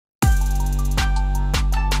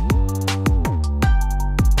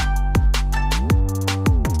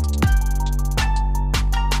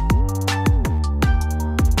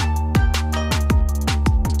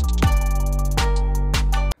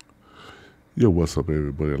Yo, what's up,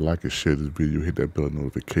 everybody? Like and share this video, hit that bell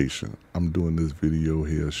notification. I'm doing this video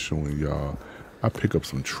here showing y'all I pick up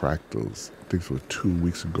some tractors. I think it was 2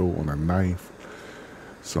 weeks ago on the 9th.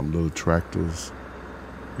 Some little tractors,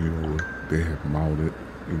 they have mounted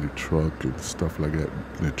in the truck and stuff like that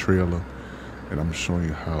in the trailer. And I'm showing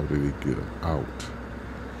you how they get them out.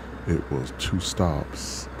 It was 2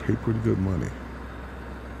 stops, pay pretty good money.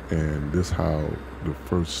 And this how the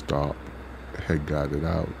first stop had got it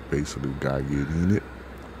out. Basically, the guy get in it,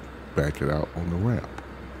 back it out on the ramp,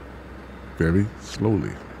 very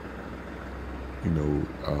slowly.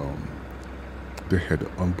 They had to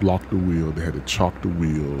unblock the wheel. They had to chalk the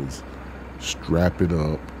wheels, strap it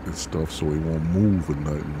up and stuff so it won't move or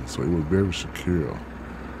nothing. So it was very secure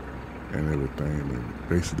and everything. And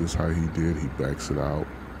basically, this is how he did. He backs it out.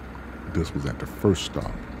 This was at the first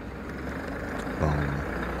stop.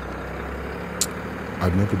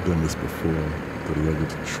 I've never done this before, delivered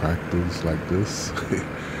to tractors like this.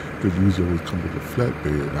 Because usually always come with a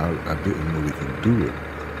flatbed, and I didn't really can do it.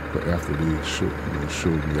 But after they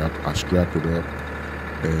showed me, I strapped it up,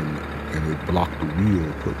 and it blocked the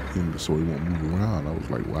wheel, put in so it won't move around. I was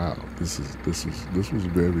like, wow, this was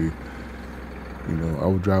very, I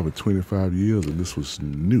was driving 25 years, and this was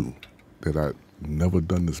new, that I'd never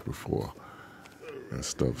done this before and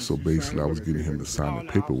stuff. So basically, I was getting him to sign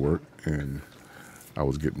the paperwork, and I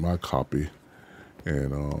was getting my copy,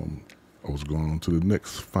 and I was going on to the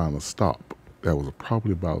next final stop. That was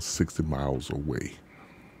probably about 60 miles away.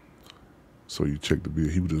 So you check the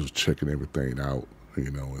vehicle. He was just checking everything out,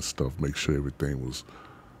 and stuff, make sure everything was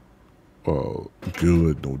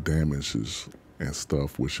good, no damages and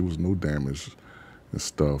stuff, which there was no damage and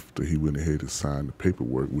stuff. That he went ahead and signed the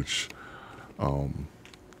paperwork, which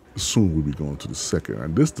soon we'll be going to the second.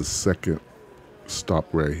 And this is the second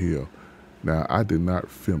stop right here. Now, I did not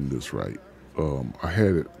film this right. I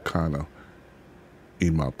had it kind of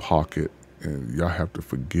in my pocket, and y'all have to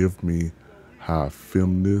forgive me how I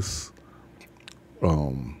filmed this.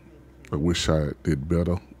 I wish I did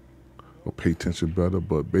better or pay attention better,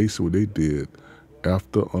 but basically what they did,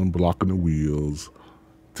 after unblocking the wheels,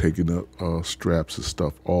 taking the straps and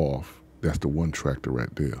stuff off, that's the one tractor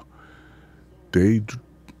right there. They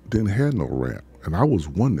didn't have no ramp, and I was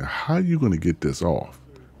wondering, how are you going to get this off?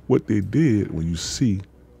 What they did, when you see,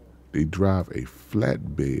 they drive a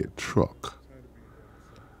flatbed truck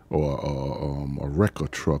or a wrecker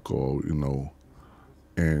truck, or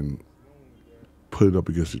and put it up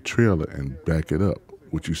against the trailer and back it up.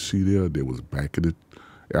 What you see there, they was backing it.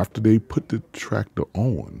 After they put the tractor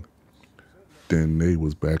on, then they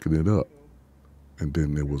was backing it up, and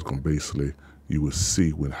then it was going to basically, you would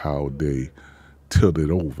see how they tilted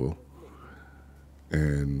it over,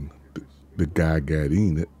 and the guy got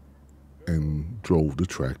in it and drove the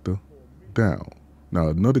tractor down. Now,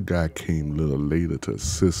 another guy came a little later to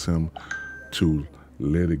assist him to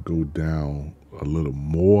let it go down a little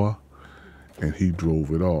more, and he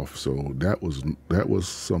drove it off. So that was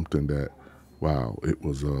something that, wow, it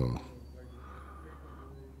was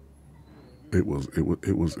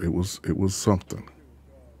something.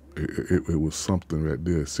 It was something right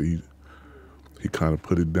there. See, he kind of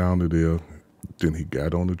put it down to there. Then he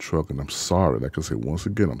got on the truck, and I'm sorry. Like I said, once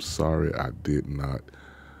again, I'm sorry I did not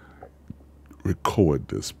record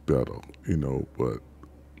this better, but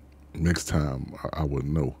next time I would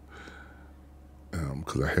know,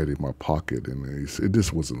 because I had it in my pocket, and it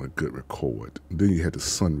just wasn't a good record. And then you had the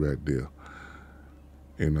sun right there,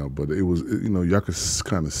 but it was, y'all could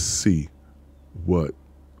kind of see what,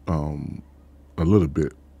 a little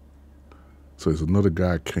bit. So there's another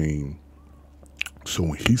guy came. So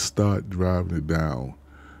when he started driving it down,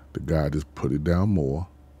 the guy just put it down more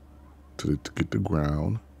to get the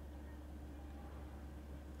ground.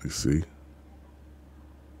 You see?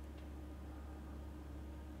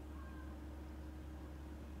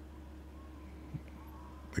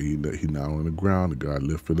 He now on the ground. The guy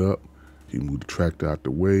lifted up. He moved the tractor out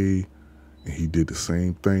the way, and he did the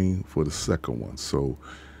same thing for the second one. So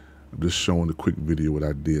I'm just showing a quick video what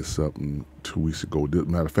I did something 2 weeks ago.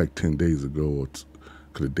 Matter of fact, 10 days ago,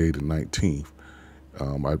 because the day the 19th,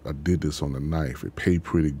 I did this on the 9th. It paid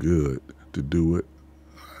pretty good to do it,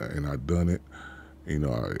 and I done it.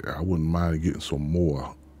 I wouldn't mind getting some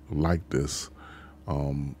more like this.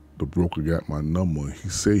 The broker got my number. He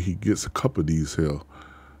said he gets a couple of these here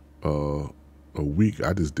a week.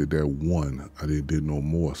 I just did that one. I didn't did no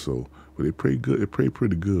more. So, but it paid good. It paid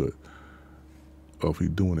pretty good if he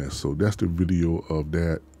doing that. So that's the video of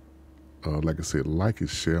that. Like I said, like and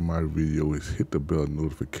share my video. Hit the bell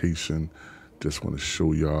notification. Just want to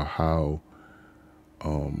show y'all how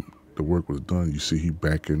the work was done. You see he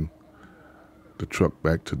backing the truck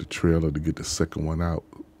back to the trailer to get the second one out.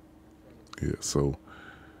 Yeah, so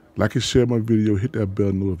like and share my video, hit that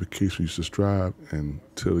bell notification, you subscribe, and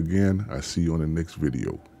till again, I see you on the next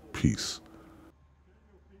video. Peace.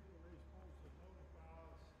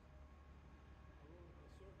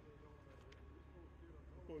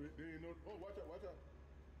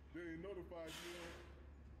 They ain't notified you.